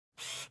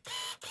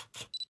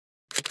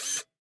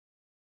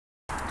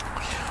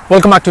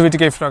Welcome back to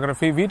VTK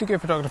photography. VTK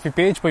photography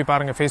page போய்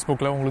பாருங்கள்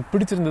ஃபேஸ்புக்கில். உங்களுக்கு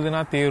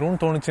பிடிச்சிருந்ததுன்னா தேரும்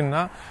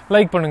தோணுச்சுன்னா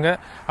லைக் பண்ணுங்கள்,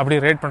 அப்படியே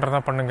ரேட் பண்ணுறதா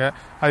பண்ணுங்கள்.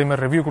 அதே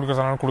மாதிரி ரிவ்யூ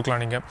கொடுக்குறதுனாலும்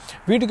கொடுக்கலாம். நீங்கள்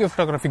VTK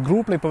ஃபோட்டோகிராஃபி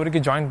குரூப்பில் இப்போ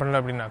வரைக்கும் ஜாயின் பண்ணல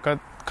அப்படின்னாக்கா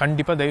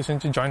கண்டிப்பாக தயவு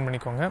செஞ்சு ஜாயின்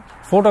பண்ணிக்கோங்க.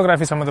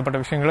 ஃபோட்டோகிராஃபி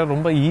சம்மந்தப்பட்ட விஷயங்களை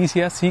ரொம்ப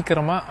ஈஸியாக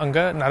சீக்கிரமாக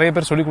அங்கே நிறைய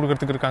பேர் சொல்லிக்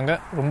கொடுக்கறதுக்கு இருக்காங்க.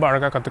 ரொம்ப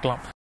அழகாக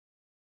கற்றுக்கலாம்.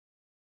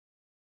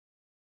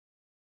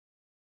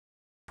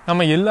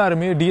 நம்ம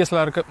எல்லாருமே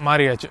DSLRக்கு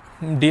மாறியாச்சு.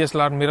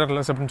 DSLR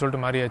மிரர்லெஸ் அப்படின்னு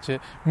சொல்லிட்டு மாறியாச்சு.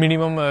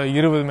 Minimum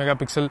 20 mega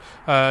pixel,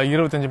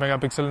 25 mega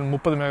pixel,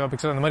 30 mega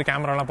pixel அந்த மாதிரி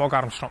கேமராலாம் போக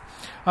ஆரம்பிச்சிட்டோம்.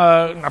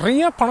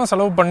 நிறைய பணம்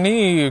செலவு பண்ணி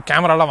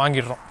கேமராலாம்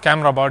வாங்கிடுறோம்.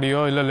 கேமரா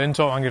பாடியோ இல்லை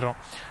லென்ஸோ வாங்கிடுறோம்.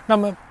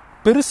 நம்ம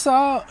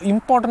பெருசாக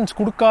இம்பார்ட்டன்ஸ்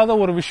கொடுக்காத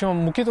ஒரு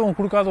விஷயம், முக்கியத்துவம்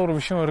கொடுக்காத ஒரு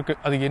விஷயம்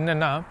இருக்குது. அது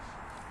என்னென்னா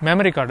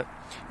மெமரி கார்டு.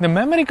 இந்த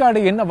மெமரி கார்டு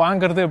என்ன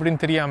வாங்குறது அப்படின்னு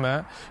தெரியாமல்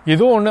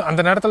ஏதோ ஒன்று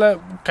அந்த நேரத்தில்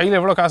கையில்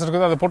எவ்வளோ காசு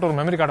இருக்குதோ அதை போட்டு ஒரு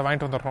மெமரி கார்டை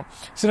வாங்கிட்டு வந்துடுறோம்.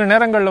 சில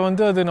நேரங்களில்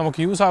வந்து அது நமக்கு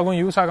யூஸ்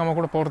ஆகாமல்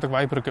கூட போகிறதுக்கு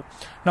வாய்ப்பு இருக்குது.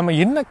 நம்ம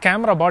என்ன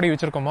கேமரா பாடி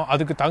வச்சுருக்கோமோ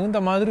அதுக்கு தகுந்த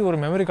மாதிரி ஒரு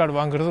மெமரி கார்டு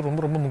வாங்குறது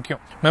ரொம்ப ரொம்ப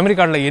முக்கியம். மெமரி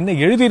கார்டில் என்ன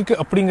எழுதியிருக்கு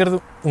அப்படிங்கிறது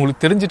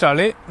உங்களுக்கு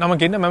தெரிஞ்சிட்டாலே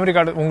நமக்கு என்ன மெமரி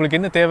கார்டு உங்களுக்கு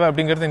என்ன தேவை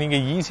அப்படிங்கிறத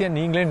நீங்கள் ஈஸியாக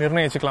நீங்களே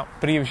நிர்ணயிச்சுக்கலாம்.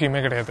 பெரிய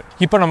விஷயமே கிடையாது.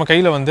 இப்போ நம்ம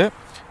கையில் வந்து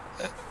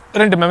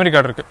 2 மெமரி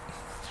கார்டு இருக்குது.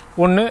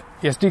 ஒன்று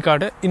SD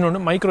கார்டு, இன்னொன்று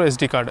மைக்ரோ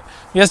SD கார்டு.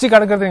 SD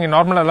கார்டுங்கிறது நீங்கள்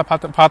நார்மலாக எல்லாம்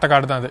பார்த்த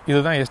கார்டு தான்.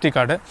 இதுதான் SD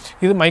கார்டு.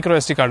 இது மைக்ரோ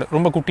SD கார்டு.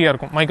 ரொம்ப குட்டியாக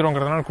இருக்கும்.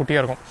 மைக்ரோங்கிறதுனால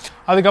குட்டியாக இருக்கும்.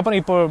 அதுக்கப்புறம்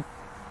இப்போ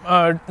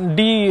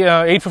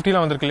D850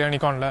 வந்திருக்கு இல்லையா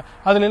நிக்கானில்,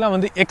 அதுலலாம்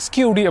வந்து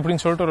XQD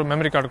அப்படின்னு சொல்லிட்டு ஒரு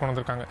மெமரி கார்டு கொண்டு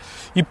வந்திருக்காங்க.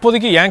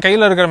 இப்போதைக்கு என்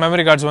கையில் இருக்கிற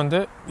மெமரி கார்ட்ஸ்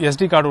வந்து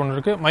SD கார்டு ஒன்று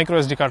இருக்குது,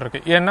 மைக்ரோ SD கார்டு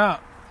இருக்குது. ஏன்னா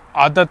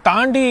அதை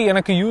தாண்டி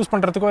எனக்கு யூஸ்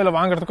பண்ணுறதுக்கோ இல்லை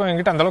வாங்குறதுக்கோ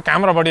என்கிட்ட அந்தளவு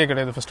கேமரா பாடியே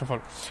கிடையாது. ஃபர்ஸ்ட் ஆஃப்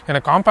ஆல்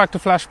எனக்கு காம்பாக்ட்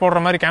ஃப்ளாஷ் போடுற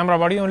மாதிரி கேமரா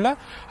பாடியும் இல்லை,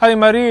 அதே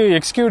மாதிரி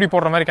XQD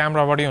போடுற மாதிரி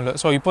கேமரா பாடியும் இல்லை.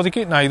 ஸோ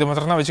இப்போதைக்கு நான் இது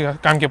மாத்திரம் தான் வச்சு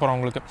காமிக்க போகிறேன்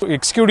உங்களுக்கு.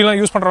 XQDலாம்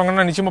யூஸ்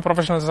பண்ணுறவங்கன்னா நிச்சயமாக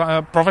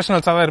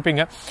ப்ரொஃபஷனல்ஸாக தான்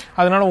இருப்பீங்க.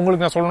 அதனால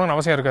உங்களுக்கு நான் சொல்லணும்னு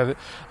அவசியம் இருக்காது.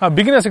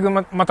 பிகினர்ஸுக்கு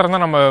மாத்திரம்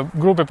தான் நம்ம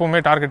குரூப்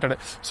எப்போவுமே டார்கெட்டடு.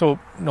 ஸோ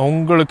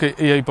உங்களுக்கு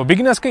இப்போ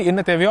பிகினர்ஸ்க்கு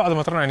என்ன தேவையோ அது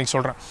மாத்திரம் நான் இன்னைக்கு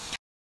சொல்கிறேன்.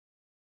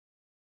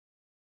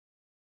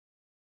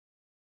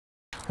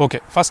 ஓகே,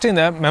 ஃபஸ்ட்டு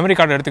இந்த மெமரி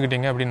கார்டு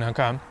எடுத்துக்கிட்டீங்க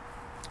அப்படின்னாக்கா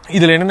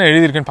இதில் என்னென்ன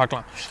எழுதியிருக்குன்னு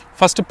பார்க்கலாம்.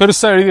 ஃபஸ்ட்டு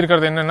பெருசாக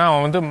எழுதியிருக்கிறது என்னென்னா,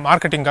 அவன் வந்து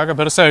மார்க்கெட்டிங்காக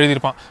பெருசாக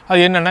எழுதியிருப்பான். அது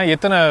என்னென்னா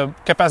எத்தனை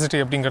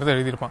கெப்பாசிட்டி அப்படிங்கிறத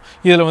எழுதியிருப்பான்.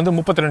 இதில் வந்து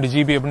 32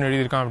 GB அப்படின்னு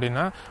எழுதியிருக்கான்.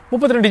 அப்படின்னா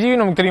 32 GB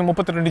நமக்கு தெரியும்.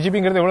 32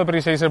 GBங்கிறது எவ்வளோ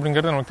பெரிய சைஸ்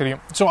அப்படிங்கிறது நமக்கு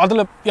தெரியும். ஸோ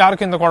அதில்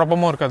யாருக்கும் எந்த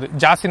குழப்பமும் இருக்காது.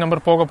 ஜாஸ்தி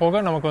நம்பர் போக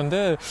போக நமக்கு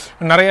வந்து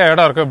நிறைய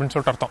இடம் இருக்குது அப்படின்னு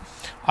சொல்லிட்டு அர்த்தம்.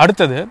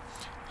 அடுத்தது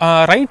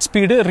ரைட்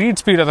ஸ்பீடு, ரீட்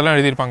ஸ்பீடு அதெல்லாம்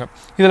எழுதியிருப்பாங்க.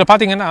 இதில்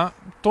பார்த்தீங்கன்னா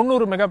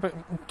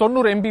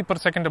 90 MB per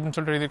second அப்படின்னு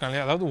சொல்லிட்டு எழுதியிருக்காங்க.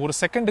 அதாவது ஒரு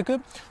செகண்டுக்கு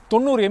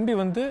 90 MB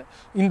வந்து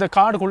இந்த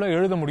கார்டுக்குள்ளே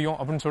எழுத முடியும்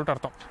அப்படின்னு சொல்லிட்டு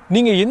அர்த்தம்.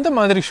 நீங்கள் எந்த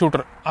மாதிரி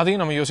ஷூட்டர்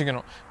அதையும் நம்ம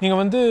யோசிக்கணும். நீங்கள்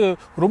வந்து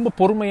ரொம்ப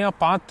பொறுமையாக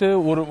பார்த்து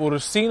ஒரு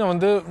சீனை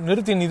வந்து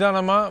நிறுத்தி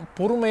நிதானமாக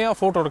பொறுமையாக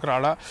ஃபோட்டோ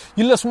எடுக்கிறாளா,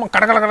 இல்லை சும்மா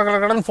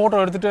கடன்னு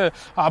ஃபோட்டோ எடுத்துட்டு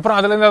அப்புறம்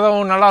அதுலேருந்து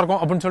ஏதாவது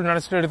நல்லாயிருக்கும் அப்படின்னு சொல்லி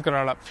நினச்சிட்டு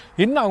எடுத்துக்கிறாளா?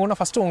 என்ன ஆகும்னா,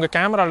 ஃபஸ்ட்டு உங்கள்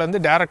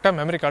கேமராலேருந்து டேரெக்டாக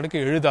மெமரி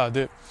கார்டுக்கு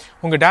எழுதாது.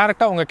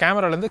 உங்கள்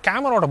கேமராலேருந்து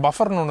கேமராவோட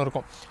பஃபர்னு ஒன்று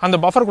இருக்கும். அந்த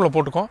பஃபருக்குள்ளே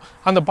போட்டுக்கும்.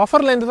 அந்த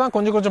பஃபர்லேருந்து தான்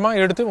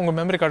கொஞ்சமாக எடுத்து உங்கள்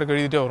மெமரி கார்டுக்கு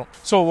எழுதிட்டே வரும்.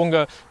 ஸோ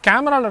உங்கள்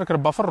கேமராவில் இருக்கிற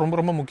பஃபர் ரொம்ப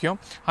ரொம்ப முக்கியம்.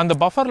 அந்த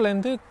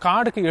பஃபர்லேருந்து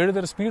கார்டுக்கு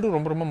எழுதுகிற ஸ்பீடு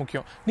ரொம்ப ரொம்ப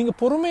முக்கியம். நீங்கள்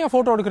பொறுமையாக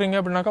ஃபோட்டோ எடுக்கிறீங்க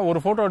அப்படின்னாக்கா,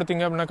 ஒரு ஃபோட்டோ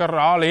எடுத்தீங்க அப்படின்னாக்கா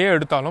ராலையே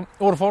எடுத்தாலும்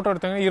ஒரு ஃபோட்டோ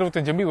எடுத்தீங்க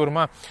 25 MB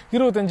வருமா?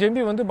 25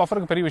 MB வந்து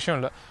பஃபருக்கு பெரிய விஷயம்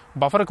இல்லை.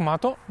 பஃபருக்கு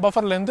மாற்றும்.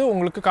 பஃபர்லேருந்து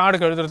உங்களுக்கு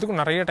கார்டுக்கு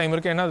எழுதுறதுக்கு நிறைய டைம்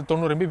இருக்குது. ஏன்னா அது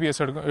 90 MBPS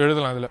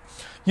எழுதலாம். அதில்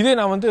இதே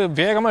நான் வந்து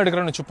வேகமாக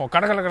எடுக்கிறேன்னு வச்சுப்போம்.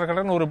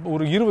 கடன்னு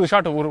ஒரு 20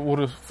 ஷாட்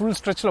ஒரு ஃபுல்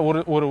ஸ்ட்ரெச்சில்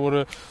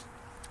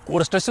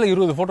ஒரு ஸ்ட்ரெச்சில்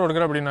 20 ஃபோட்டோ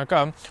எடுக்கிறேன் அப்படின்னாக்கா,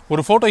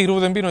 ஒரு ஃபோட்டோ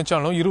 20 MBன்னு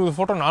வச்சாலும் 20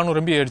 ஃபோட்டோ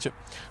 400 MB ஆயிடுச்சு.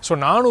 ஸோ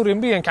 400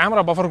 MB என்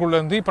கேமரா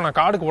பஃபருக்குள்ளேருந்து இப்போ நான்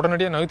கார்டுக்கு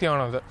உடனடியாக நகர்த்தி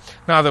ஆனது.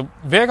 நான் அதை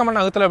வேகமாக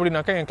நகர்த்தலை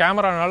அப்படின்னாக்கா என்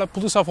கேமரானால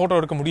புதுசாக ஃபோட்டோ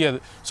எடுக்க முடியாது.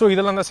 ஸோ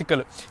இதெல்லாம் தான்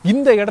சிக்கல்.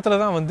 இந்த இடத்துல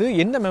தான் வந்து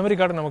என்ன மெமரி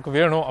கார்டு நமக்கு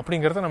வேணும்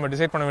அப்படிங்கிறத நம்ம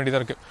டிசைட் பண்ண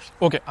வேண்டியதாக இருக்குது.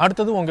 ஓகே,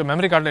 அடுத்தது உங்கள்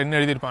மெமரி கார்டில் என்ன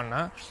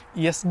எழுதியிருப்பாங்கன்னா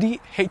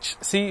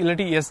SDHC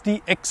இல்லாட்டி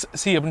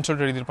SDXC அப்படின்னு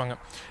சொல்லிட்டு எழுதியிருப்பாங்க.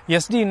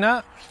 SDன்னா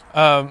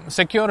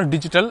செக்யூர்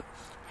டிஜிட்டல்,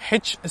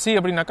 HC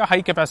அப்படின்னாக்கா ஹை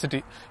கெப்பாசிட்டி,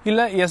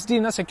 இல்லை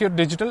SDனா செக்யூர்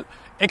டிஜிட்டல்,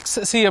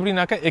 XC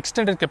அப்படின்னாக்கா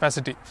எக்ஸ்டெண்டட்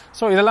கெப்பாசிட்டி.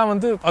 ஸோ இதெல்லாம்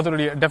வந்து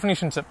அதோடைய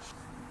டெஃபினிஷன்ஸ்.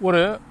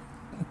 ஒரு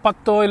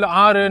 10 இல்லை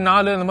 6,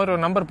 4 அந்த மாதிரி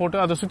ஒரு நம்பர் போட்டு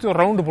அதை சுற்றி ஒரு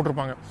ரவுண்டு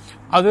போட்டிருப்பாங்க.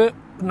 அது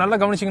நல்லா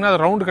கவனிச்சிங்கன்னா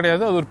அது ரவுண்டு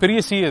கிடையாது, அது ஒரு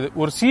பெரிய C. அது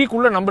ஒரு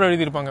Cக்குள்ளே நம்பர்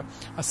எழுதியிருப்பாங்க.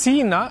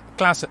 Cனா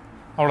கிளாஸு,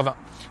 அவ்வளோதான்.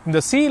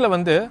 இந்த Cயில்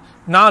வந்து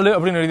 4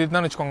 அப்படின்னு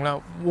எழுதிட்டு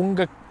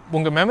வச்சுக்கோங்களேன்.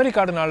 உங்கள் மெமரி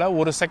கார்டுனால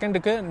ஒரு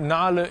செகண்டுக்கு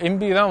 4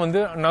 MB தான் வந்து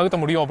நகர்த்த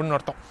முடியும் அப்படின்னு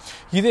அர்த்தம்.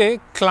 இதே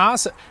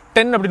கிளாஸ்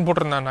 10 அப்படின்னு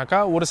போட்டிருந்தாங்கனாக்கா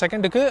ஒரு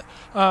செகண்டுக்கு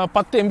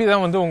 10 MB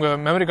தான் வந்து உங்கள்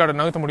மெமரி கார்டு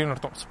நகர்த்த முடியும்னு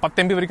அர்த்தம்.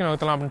 10 MB வரைக்கும்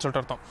நகர்த்தலாம் அப்படின்னு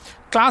சொல்லிட்டு அர்த்தம்.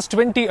 கிளாஸ்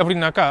 20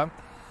 அப்படின்னாக்கா,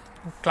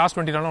 கிளாஸ்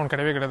 20 ஒன்று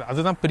கிடையவே கிடையாது.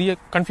 அதுதான் பெரிய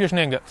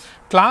கன்ஃபியூஷனே. எங்கே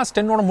கிளாஸ்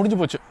 10 முடிஞ்சு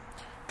போச்சு.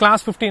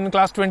 கிளாஸ் 15,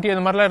 கிளாஸ் 20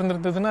 அந்த மாதிரிலாம்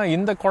இருந்திருந்ததுன்னா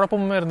எந்த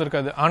குழப்பமுமே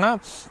இருந்திருக்காது. ஆனால்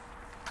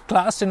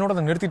கிளாஸ் 10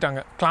 அதை நிறுத்திட்டாங்க.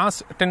 கிளாஸ்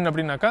 10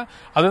 அப்படின்னாக்கா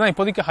அதுதான்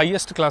இப்போதைக்கு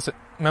ஹையஸ்ட் கிளாஸ்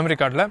மெமரி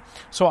கார்டில்.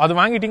 ஸோ அது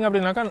வாங்கிட்டீங்க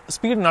அப்படின்னாக்கா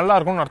ஸ்பீட் நல்லா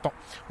இருக்கும்னு அர்த்தம்.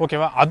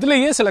 ஓகேவா?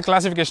 அதுலேயே சில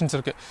கிளாசிஃபிகேஷன்ஸ்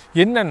இருக்குது.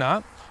 என்னென்னா,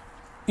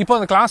 இப்போ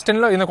அந்த கிளாஸ்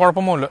 10 எந்த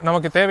குழப்பமும் இல்லை.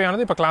 நமக்கு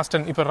தேவையானது இப்போ கிளாஸ்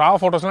 10. இப்போ ரா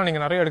ஃபோட்டோஸ்லாம்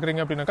நீங்கள் நிறைய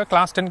எடுக்கிறீங்க அப்படின்னாக்கா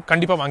கிளாஸ் 10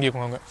 கண்டிப்பாக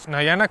வாங்கிக்கோங்க.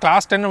 நான் ஏன்னா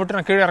கிளாஸ் 10 விட்டு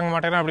நான் கீழே இறங்க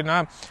மாட்டேன் அப்படின்னா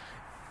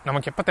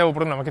நமக்கு எப்போ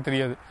தேவைப்படும் நமக்கு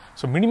தெரியாது.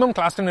 ஸோ மினிமம்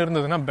கிளாஸ் 10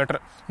 இருந்ததுன்னா பெட்டர்.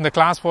 இந்த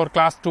கிளாஸ் 4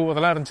 கிளாஸ் 2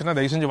 அதெல்லாம் இருந்துச்சுன்னா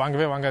தயவு செஞ்சு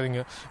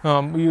வாங்காதீங்க.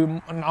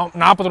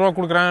 40 ரூபா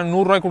கொடுக்குறேன்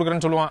 100 ரூபாய்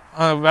கொடுக்குறேன்னு சொல்லுவான்,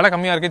 விலை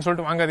கம்மியாக இருக்குன்னு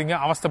சொல்லிட்டு வாங்காதீங்க,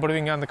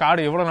 அவஸ்தைப்படுவீங்க. அந்த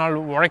கார்டு எவ்வளோ நாள்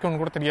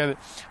உழைக்கும்னு கூட தெரியாது.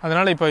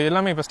 அதனால் இப்போ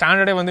எல்லாமே இப்போ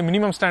ஸ்டாண்டர்டே வந்து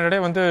மினிமம் ஸ்டாண்டர்டே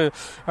வந்து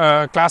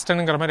கிளாஸ்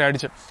 10ங்கிற மாதிரி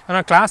ஆயிடுச்சு.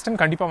 அதனால் கிளாஸ்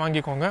 10 கண்டிப்பாக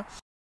வாங்கிக்கோங்க.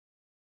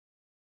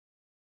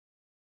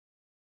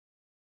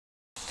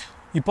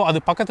 இப்போ அது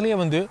பக்கத்துலேயே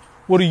வந்து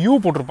ஒரு யூ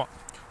போட்டிருப்பான்.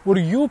 ஒரு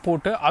யூ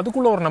போட்டு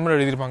அதுக்குள்ளே ஒரு நம்பர்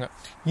எழுதியிருப்பாங்க.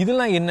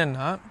 இதெல்லாம்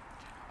என்னென்னா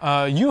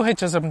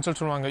யூஹெச்எஸ் அப்படின்னு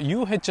சொல்லுவாங்க.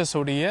 யூஹெச்எஸ்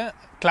உடைய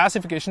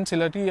கிளாசிஃபிகேஷன்ஸ்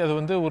இல்லாட்டி அது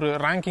வந்து ஒரு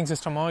ரேங்கிங்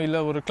சிஸ்டமோ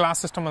இல்லை ஒரு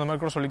கிளாஸ் சிஸ்டம் அந்த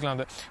மாதிரி கூட சொல்லிக்கலாம்.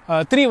 அது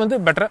 3 வந்து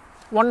பெட்டர்,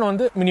 1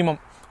 வந்து மினிமம்.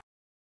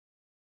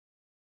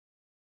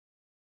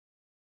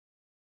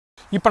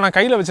 இப்போ நான்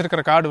கையில்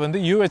வச்சிருக்கிற கார்டு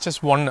வந்து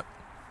யூஹெச்எஸ் 1.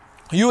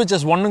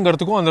 யூஹெச்எஸ்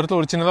 1ங்கிறதுக்கும் அந்த இடத்துல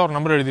ஒரு சின்னதாக ஒரு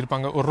நம்பர்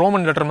எழுதியிருப்பாங்க. ஒரு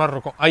ரோமன் லெட்டர் மாதிரி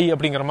இருக்கும், ஐ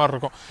அப்படிங்கிற மாதிரி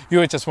இருக்கும்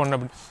யூஹெச்எஸ் 1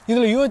 அப்படின்னு.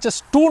 இதில் யூஹெச்எஸ்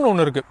 2ன்னு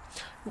ஒன்று இருக்குது.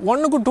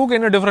 1க்கும் 2க்கும்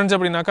என்ன டிஃப்ரென்ஸ்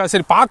அப்படின்னாக்கா,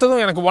 சரி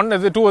பார்த்ததும் எனக்கு 1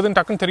 எது 2 எதுன்னு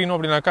டக்குன்னு தெரியணும்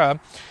அப்படின்னாக்கா,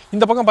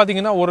 இந்த பக்கம்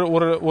பார்த்தீங்கன்னா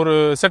ஒரு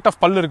செட் ஆஃப்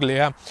பல் இருக்கு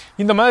இல்லையா,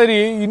 இந்த மாதிரி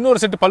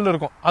இன்னொரு செட்டு பல்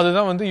இருக்கும்.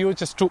 அதுதான் வந்து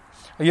யூஹெச்எஸ் 2.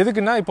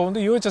 எதுக்குன்னா இப்போ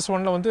வந்து யூஹெச்எஸ்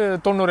 1ல் வந்து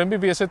 90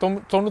 Mbps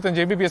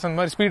 95 Mbps அந்த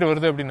மாதிரி ஸ்பீடு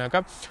வருது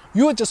அப்படின்னாக்கா,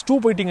 யூஹெச்எஸ் 2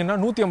 போயிட்டீங்கன்னா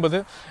 150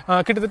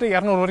 கிட்டத்தட்ட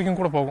 200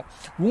 வரைக்கும் கூட போகும்.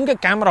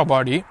 உங்கள் கேமரா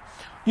பாடி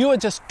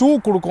யூஹெச்எஸ் 2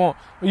 கொடுக்கும்,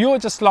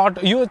 யூஹெச்எஸ்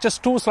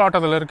 2 ஸ்லாட்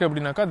அதில் இருக்குது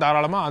அப்படின்னாக்கா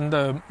தாராளமாக அந்த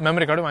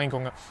மெமரி கார்டு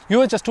வாங்கிக்கோங்க.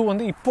 யூஹெச்எஸ் 2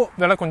 வந்து இப்போ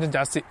விலை கொஞ்சம்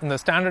ஜாஸ்தி. இந்த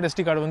ஸ்டாண்டர்ட்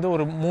SD கார்டு வந்து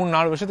ஒரு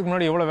 3-4 வருஷத்துக்கு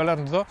முன்னாடி எவ்வளோ விலை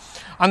இருந்ததோ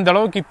அந்த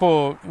அளவுக்கு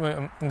இப்போது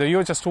இந்த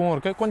யூஹெச்எஸ் 2வும்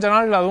இருக்குது. கொஞ்சம்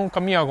நாளில் அதுவும்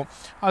கம்மியாகும்.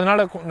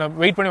 அதனால்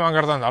வெயிட் பண்ணி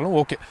வாங்குறதா இருந்தாலும்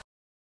ஓகே.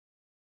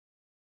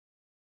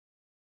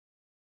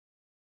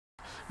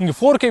 நீங்கள்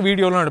 4K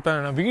வீடியோலாம் எடுப்பேன்.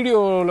 நான்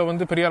வீடியோவில்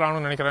வந்து பெரிய ஆள்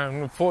ஆகணும்னு நினைக்கிறேன்.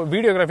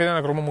 வீடியோகிராஃபி தான்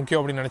எனக்கு ரொம்ப முக்கியம்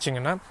அப்படின்னு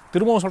நினச்சிங்கன்னா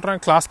திரும்பவும் சொல்கிறேன்,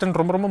 கிளாஸ் 10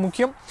 ரொம்ப ரொம்ப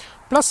முக்கியம்.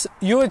 ப்ளஸ்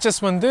யூஹெச்எஸ்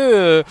வந்து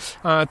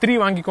 3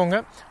 வாங்கிக்கோங்க.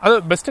 அது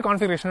பெஸ்ட்டு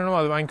கான்ஃபிகரேஷனும்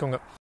அது வாங்கிக்கோங்க.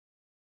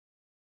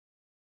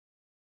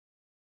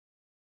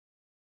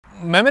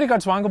 மெமரி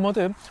கார்ட்ஸ்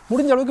வாங்கும்போது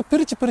முடிஞ்ச அளவுக்கு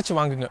பிரித்து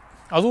வாங்குங்க.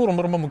 அதுவும்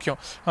ரொம்ப ரொம்ப முக்கியம்.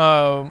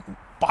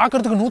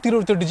 பார்க்குறதுக்கு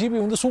 128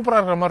 GB வந்து சூப்பராக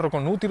இருக்கிற மாதிரி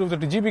இருக்கும்.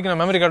 128 GBக்கு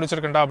நான் மெமரி கார்டு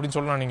வச்சுருக்கேன்டா அப்படின்னு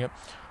சொல்லலாம். நீங்கள்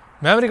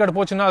மெமரி கார்டு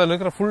போச்சுன்னா அதில்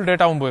இருக்கிற ஃபுல்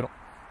டேட்டாவும் போயிடும்.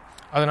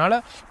 அதனால்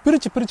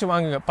பிரித்து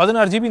வாங்குங்க.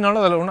 16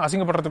 GBனாலும் அதில் ஒன்றும்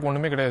அசிங்கப்படுறதுக்கு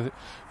ஒன்றுமே கிடையாது.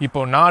 இப்போ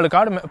 4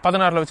 கார்டு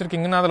 16ல்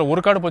வச்சுருக்கீங்கன்னா அதில்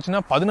ஒரு கார்டு போச்சுன்னா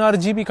 16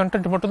 GB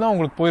கண்டென்ட் மட்டும் தான்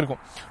உங்களுக்கு போயிருக்கும்.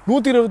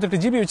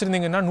 128 GB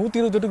வச்சுருந்தீங்கன்னா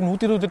 128க்கு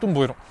 128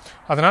 போயிடும்.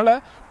 அதனால்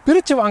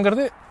பிரித்து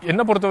வாங்குறது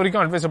என்னை பொறுத்த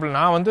வரைக்கும் அட்வைசபிள்.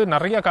 நான் வந்து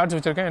நிறையா கார்ட்ஸ்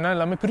வச்சுருக்கேன், ஏன்னா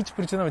எல்லாமே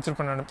பிரித்து தான்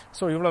வச்சுருப்பேன் நான்.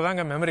 ஸோ இவ்வளோ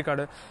தாங்க மெமரி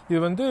கார்டு.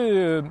 இது வந்து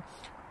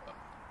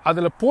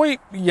அதில் போய்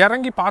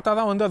இறங்கி பார்த்தா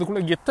தான் வந்து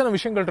அதுக்குள்ளே எத்தனை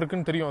விஷயங்கள்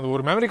இருக்குன்னு தெரியும். அது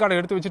ஒரு மெமரி கார்டை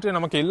எடுத்து வச்சுட்டு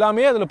நமக்கு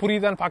எல்லாமே அதில்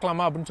புரியுதான்னு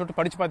பார்க்கலாமா அப்படின்னு சொல்லிட்டு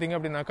படித்து பார்த்தீங்க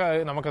அப்படின்னாக்கா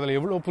நமக்கு அதில்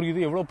எவ்வளோ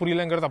புரியுது எவ்வளோ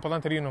புரியலைங்கிறது அப்போ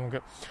தான் தெரியும்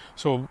நமக்கு.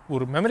 ஸோ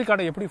ஒரு மெமரி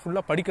கார்டை எப்படி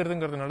ஃபுல்லாக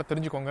படிக்கிறதுங்கிறதுனால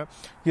தெரிஞ்சுக்கோங்க.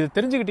 இது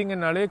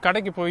தெரிஞ்சுக்கிட்டீங்கன்னாலே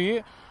கடைக்கு போய்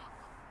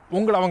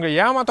உங்களை அவங்க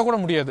ஏமாற்ற கூட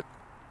முடியாது.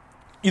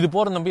 இது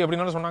போகிற நம்பி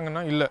அப்படின்னாலும்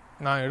சொன்னாங்கன்னா, இல்லை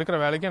நான் எடுக்கிற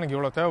வேலைக்கு எனக்கு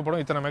இவ்வளோ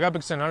தேவைப்படும், இத்தனை மெகா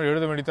பிக்சல்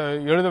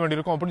எழுத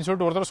வேண்டியிருக்கும் அப்படின்னு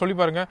சொல்லிட்டு ஒருத்தர் சொல்லி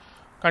பாருங்க,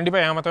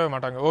 கண்டிப்பாக ஏமாற்றவே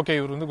மாட்டாங்க. ஓகே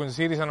இவர் வந்து கொஞ்சம்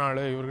சீரியஸான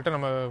ஆள், இவர்கிட்ட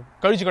நம்ம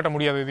கழிச்சு கட்ட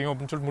முடியாது எதையும்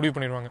அப்படின்னு சொல்லிட்டு முடிவு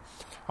பண்ணிடுவாங்க.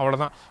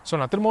 அவ்வளோதான். ஸோ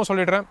நான் திரும்பவும்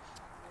சொல்லிடுறேன்,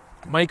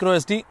 micro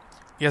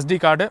SD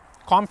card,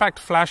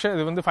 compact flash.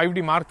 இது வந்து 5D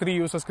Mark 3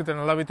 யூசர்ஸ்க்கு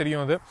நல்லாவே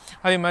தெரியும். அது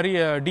அதே மாதிரி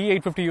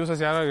D850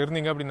 யூசர்ஸ் யாராவது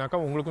இருந்தீங்க அப்படின்னாக்கா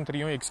உங்களுக்கும்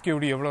தெரியும்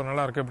XQD எவ்வளோ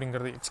நல்லா இருக்குது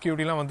அப்படிங்கிறது.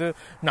 XQDலாம் வந்து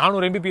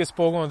 400 Mbps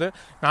போகும். அது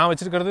நான்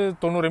வச்சிருக்கிறது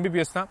 90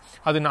 Mbps தான்.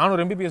 அது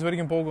 400 Mbps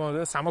வரைக்கும் போகும். அது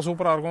செம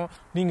சூப்பராக இருக்கும்.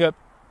 நீங்கள்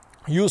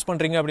யூஸ்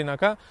பண்ணுறீங்க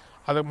அப்படின்னாக்கா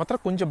அதை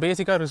மாத்திரம் கொஞ்சம்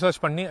பேசிக்காக ரிசர்ச்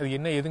பண்ணி அது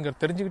என்ன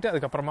ஏதுங்கிறது தெரிஞ்சுக்கிட்டு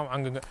அதுக்கப்புறமா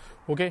வாங்குங்க.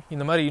 ஓகே,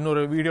 இந்த மாதிரி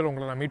இன்னொரு வீடியோவில்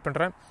உங்களை நான் மீட்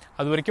பண்ணுறேன்.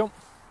 அது வரைக்கும்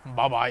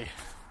பாய்.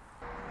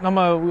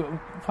 நம்ம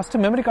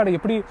ஃபஸ்ட்டு மெமரி கார்டை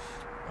எப்படி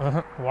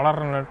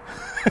வளர்றேன்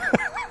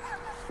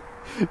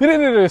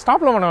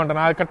ஸ்டாப்ல பண்ண வேண்டாம்,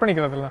 நான் கட்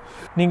பண்ணிக்கிறதுலாம்.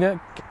 நீங்கள்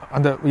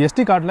அந்த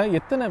SD கார்டில்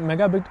எத்தனை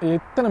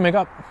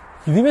மெகா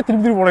இதுவே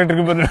திருப்பி போட்டு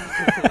இருக்கு பாரு.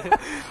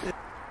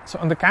 ஸோ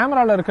அந்த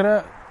கேமராவில் இருக்கிற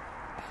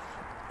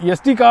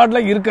SD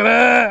கார்டில் இருக்கிற